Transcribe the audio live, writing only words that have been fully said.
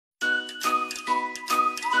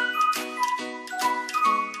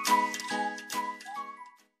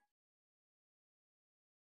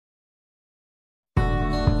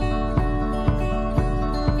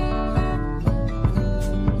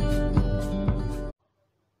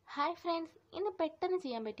Hi friends, ഇന്ന് പെട്ടെന്ന്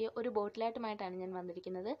ചെയ്യാൻ പറ്റിയ ഒരു ബോട്ടിൽ ആർട്ടുമായിട്ടാണ് ഞാൻ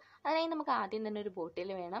വന്നിരിക്കുന്നത്. അതിനായി നമുക്ക് ആദ്യം തന്നെ ഒരു ബോട്ടിൽ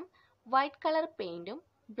വേണം, വൈറ്റ് കളർ പെയിൻറ്റും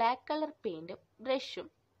ബ്ലാക്ക് കളർ പെയിൻറ്റും ബ്രഷും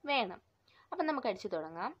വേണം. അപ്പം നമുക്ക് അടിച്ചു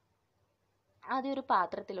തുടങ്ങാം. ആദ്യം ഒരു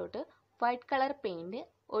പാത്രത്തിലോട്ട് വൈറ്റ് കളർ പെയിൻറ്റ്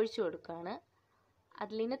ഒഴിച്ചു കൊടുക്കുകയാണ്.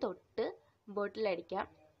 അതിലിന് തൊട്ട് ബോട്ടിൽ അടിക്കാം.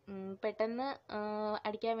 പെട്ടെന്ന്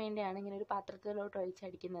അടിക്കാൻ വേണ്ടിയാണ് ഇങ്ങനെ ഒരു പാത്രത്തിലോട്ട്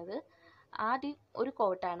ഒഴിച്ചടിക്കുന്നത്. ആദ്യം ഒരു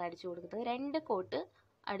കോട്ടാണ് അടിച്ചു കൊടുക്കുന്നത്. 2 കോട്ട്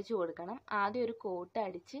അടിച്ചു കൊടുക്കണം. ആദ്യം ഒരു കോട്ട്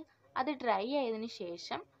അടിച്ച് അത് ഡ്രൈ ആയതിനു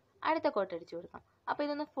ശേഷം അടുത്ത കോട്ട് അടിച്ചു കൊടുക്കാം. അപ്പോൾ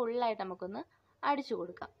ഇതൊന്ന് ഫുള്ളായിട്ട് നമുക്കൊന്ന് അടിച്ചു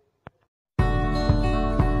കൊടുക്കാം.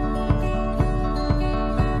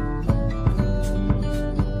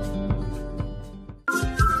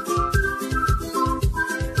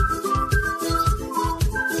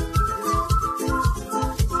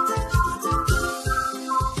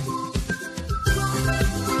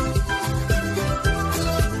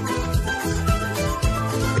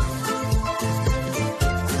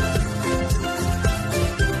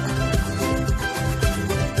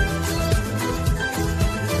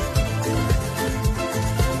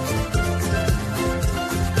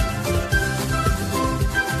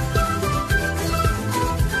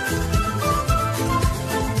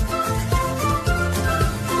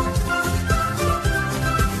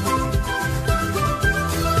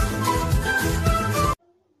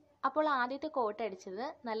 അപ്പോൾ ആദ്യത്തെ കോട്ട് അടിച്ചത്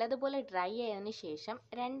നല്ലതുപോലെ ഡ്രൈ ആയതിനു ശേഷം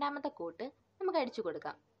രണ്ടാമത്തെ കോട്ട് നമുക്ക് അടിച്ചു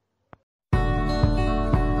കൊടുക്കാം.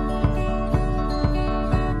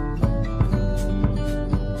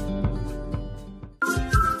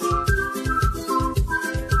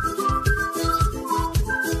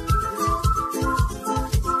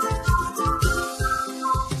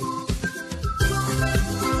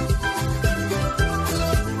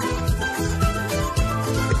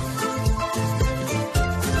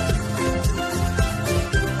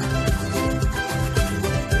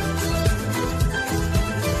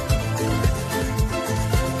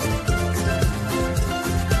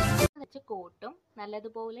 കോട്ടും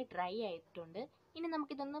നല്ലതുപോലെ ഡ്രൈ ആയിട്ടുണ്ട്. ഇനി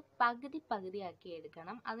നമുക്കിതൊന്ന് പകുതിയാക്കി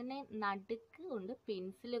എടുക്കണം. അതിനെ നടുക്ക് കൊണ്ട്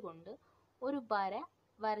പെൻസിൽ കൊണ്ട് ഒരു വര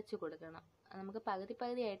വരച്ചു കൊടുക്കണം. നമുക്ക്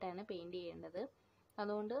പകുതിയായിട്ടാണ് പെയിൻറ് ചെയ്യേണ്ടത്.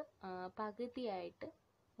 അതുകൊണ്ട് പകുതിയായിട്ട്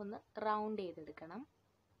ഒന്ന് റൗണ്ട് ചെയ്തെടുക്കണം.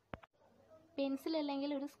 പെൻസിൽ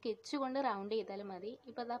അല്ലെങ്കിൽ ഒരു സ്കെച്ച് കൊണ്ട് റൗണ്ട് ചെയ്താലും മതി.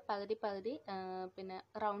 ഇപ്പോൾ അതാ പകുതി പിന്നെ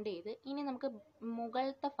റൗണ്ട് ചെയ്ത് ഇനി നമുക്ക്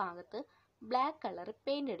മുകളിലത്തെ ഭാഗത്ത് ബ്ലാക്ക് കളർ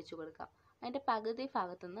പെയിൻറ് അടിച്ചു കൊടുക്കാം. അതിൻ്റെ പകുതി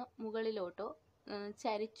ഭാഗത്തുനിന്ന് മുകളിലോട്ടോ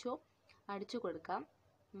ചരിച്ചോ അടിച്ചു കൊടുക്കാം.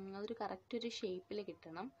 അതൊരു കറക്റ്റ് ഒരു ഷേപ്പിൽ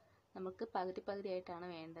കിട്ടണം. നമുക്ക് പകുതിയായിട്ടാണ്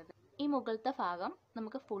വേണ്ടത്. ഈ മുകളിലത്തെ ഭാഗം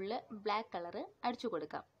നമുക്ക് ഫുള്ള് ബ്ലാക്ക് കളർ അടിച്ചു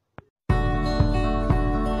കൊടുക്കാം.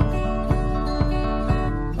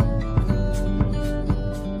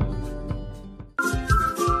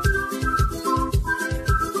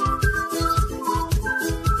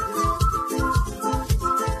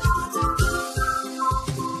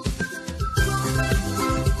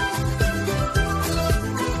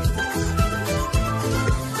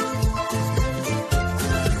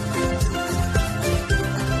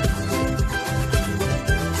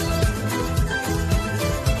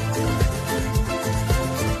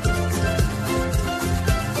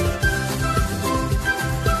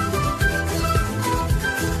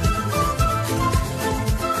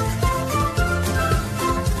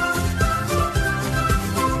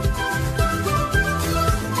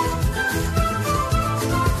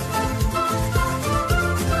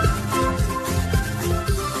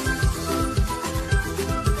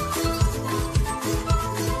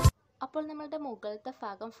 അപ്പോൾ നമ്മളുടെ മുകളിലത്തെ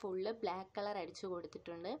ഭാഗം ഫുള്ള് ബ്ലാക്ക് കളർ അടിച്ചു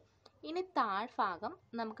കൊടുത്തിട്ടുണ്ട്. ഇനി താഴ്ഭാഗം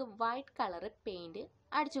നമുക്ക് വൈറ്റ് കളർ പെയിൻറ്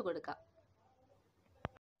അടിച്ചു കൊടുക്കാം.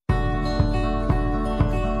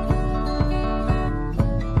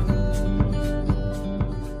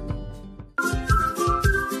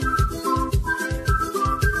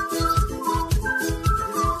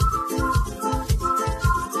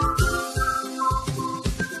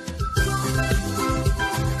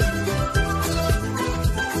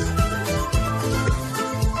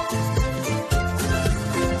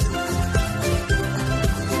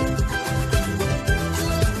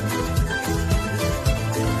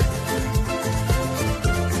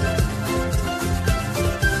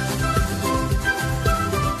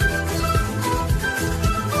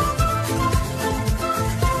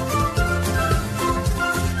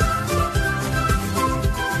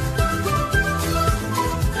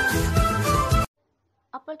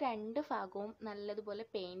 അപ്പോൾ 2 ഭാഗവും നല്ലതുപോലെ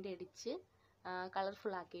പെയിൻ്റ് അടിച്ച്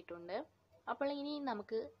കളർഫുൾ ആക്കിയിട്ടുണ്ട്. അപ്പോൾ ഇനി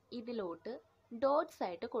നമുക്ക് ഇതിലോട്ട് ഡോട്ട്സ്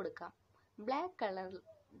ആയിട്ട് കൊടുക്കാം.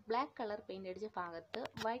 ബ്ലാക്ക് കളർ പെയിൻ്റ് അടിച്ച ഭാഗത്ത്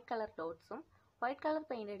white colour ഡോട്ട്സും white colour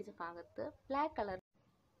paint അടിച്ച ഭാഗത്ത് ബ്ലാക്ക് കളർ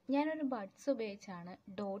ഞാനൊരു ബഡ്സ് ഉപയോഗിച്ചാണ്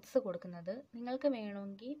ഡോട്ട്സ് കൊടുക്കുന്നത്. നിങ്ങൾക്ക്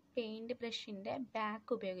വേണമെങ്കിൽ പെയിൻറ്റ് ബ്രഷിൻ്റെ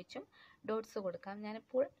ബാക്ക് ഉപയോഗിച്ചും ഡോട്ട്സ് കൊടുക്കാം.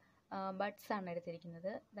 ഞാനിപ്പോൾ ബഡ്സാണ്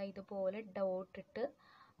എടുത്തിരിക്കുന്നത്. ഇതുപോലെ ഡോട്ടിട്ട്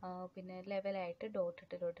പിന്നെ ലെവലായിട്ട്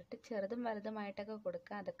ഡോട്ടിട്ട് ചെറുതും വലുതുമായിട്ടൊക്കെ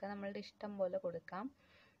കൊടുക്കാം. അതൊക്കെ നമ്മളുടെ ഇഷ്ടം പോലെ കൊടുക്കാം.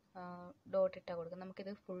 ഡോട്ടിട്ടാണ് കൊടുക്കാം.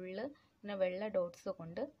 നമുക്കിത് ഫുള്ള് ഇങ്ങനെ വെള്ള ഡോട്ട്സ്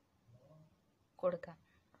കൊണ്ട് കൊടുക്കാം.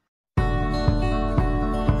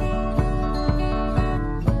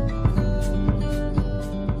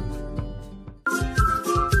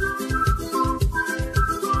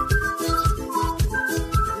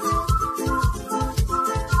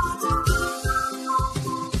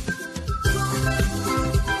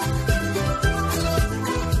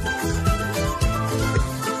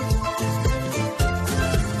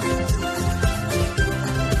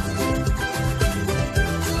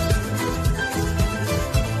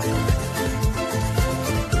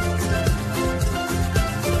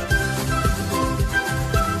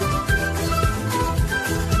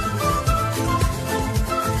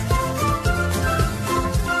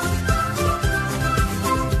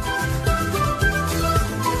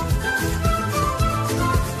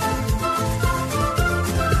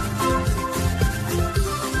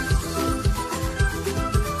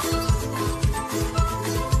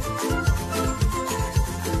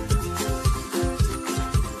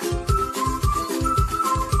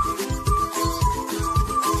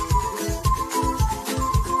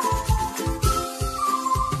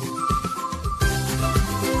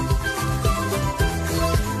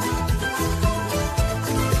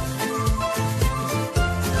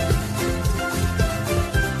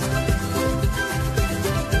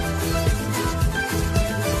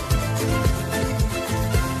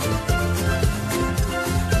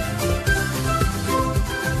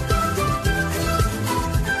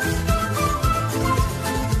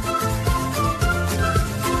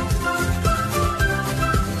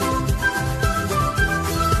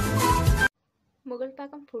 മുകൾ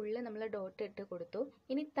ഭാഗം ഫുള്ള് നമ്മൾ ഡോട്ട് ഇട്ട് കൊടുത്തു.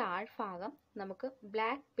 ഇനി താഴ്ഭാഗം നമുക്ക്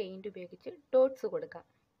ബ്ലാക്ക് പെയിൻറ് ഉപയോഗിച്ച് ഡോട്ട്സ് കൊടുക്കാം.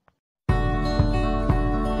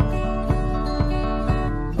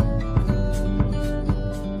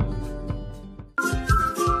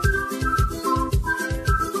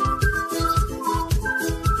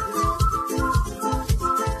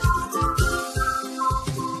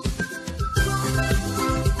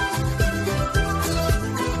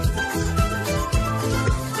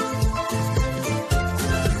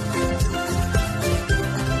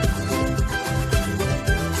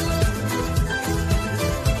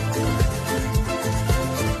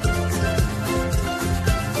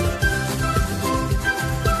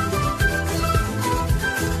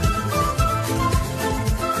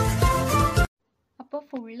 അപ്പോൾ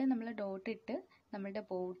ഫുള്ള് നമ്മൾ ഡോട്ടിട്ട് നമ്മുടെ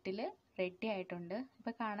ബോട്ടിൽ റെഡി ആയിട്ടുണ്ട്.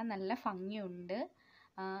 ഇപ്പോൾ കാണാൻ നല്ല ഭംഗിയുണ്ട്.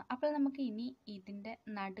 അപ്പോൾ നമുക്ക് ഇനി ഇതിൻ്റെ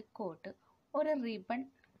നടുക്കോട്ട് ഒരു റിബൺ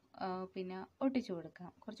പിന്നെ ഒട്ടിച്ചു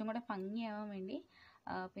കൊടുക്കാം. കുറച്ചും കൂടെ ഭംഗിയാവാൻ വേണ്ടി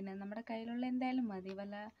പിന്നെ നമ്മുടെ കയ്യിലുള്ള എന്തായാലും മതി.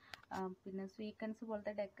 വല്ല പിന്നെ സ്വീക്കൻസ്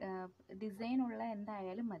പോലത്തെ ഡിസൈനുള്ള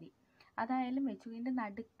എന്തായാലും മതി. അതായാലും വെച്ചു. ഇതിൻ്റെ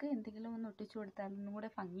നടുക്ക് എന്തെങ്കിലും ഒന്ന് ഒട്ടിച്ചു കൊടുത്താൽ ഒന്നും കൂടെ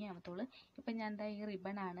ഭംഗിയാവത്തുള്ളൂ. ഇപ്പം ഞാൻ എന്താ ഈ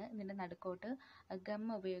റിബണാണ് ഇതിൻ്റെ നടുക്കോട്ട് ഗം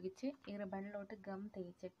ഉപയോഗിച്ച് ഈ റിബണിലോട്ട് ഗം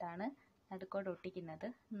തേച്ചിട്ടാണ് നടുക്കോട്ട് ഒട്ടിക്കുന്നത്.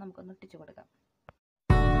 നമുക്കൊന്ന് ഒട്ടിച്ചു കൊടുക്കാം.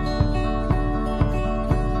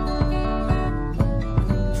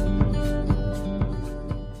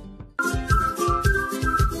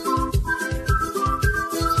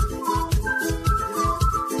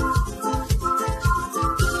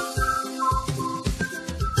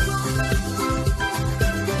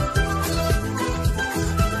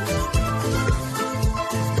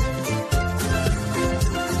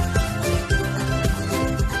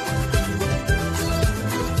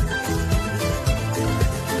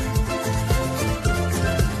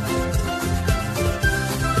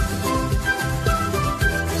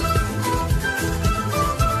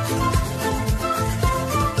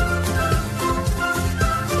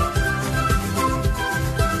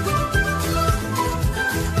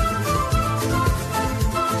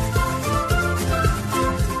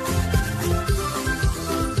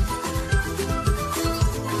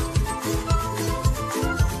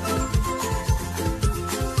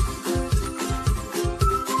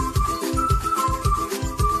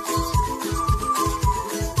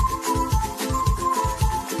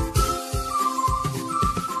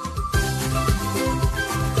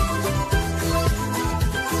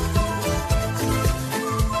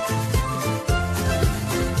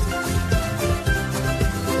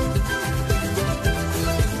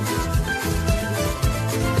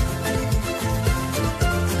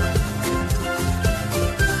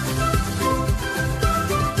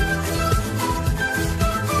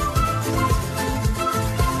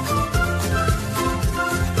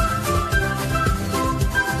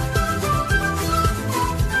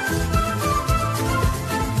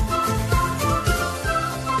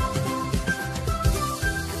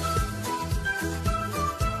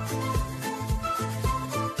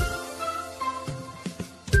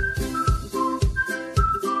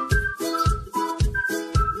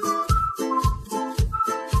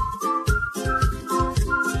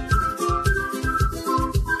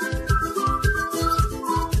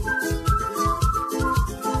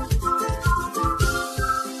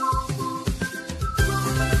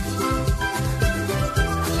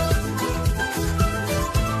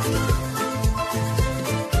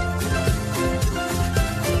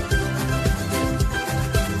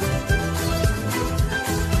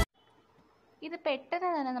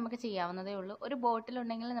 നമുക്ക് ചെയ്യാവുന്നതേ ഉള്ളൂ. ഒരു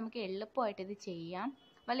ബോട്ടിലുണ്ടെങ്കിൽ നമുക്ക് എളുപ്പമായിട്ട് ഇത് ചെയ്യാം,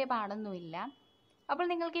 വലിയ പാടൊന്നുമില്ല. അപ്പോൾ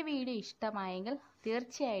നിങ്ങൾക്ക് ഈ വീഡിയോ ഇഷ്ടമായെങ്കിൽ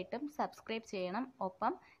തീർച്ചയായിട്ടും സബ്സ്ക്രൈബ് ചെയ്യണം.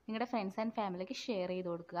 ഒപ്പം നിങ്ങളുടെ ഫ്രണ്ട്സ് ആൻഡ് ഫാമിലിക്ക് ഷെയർ ചെയ്ത്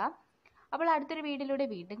കൊടുക്കുക. അപ്പോൾ അടുത്തൊരു വീഡിയോയിലൂടെ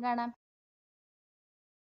വീണ്ടും കാണാം.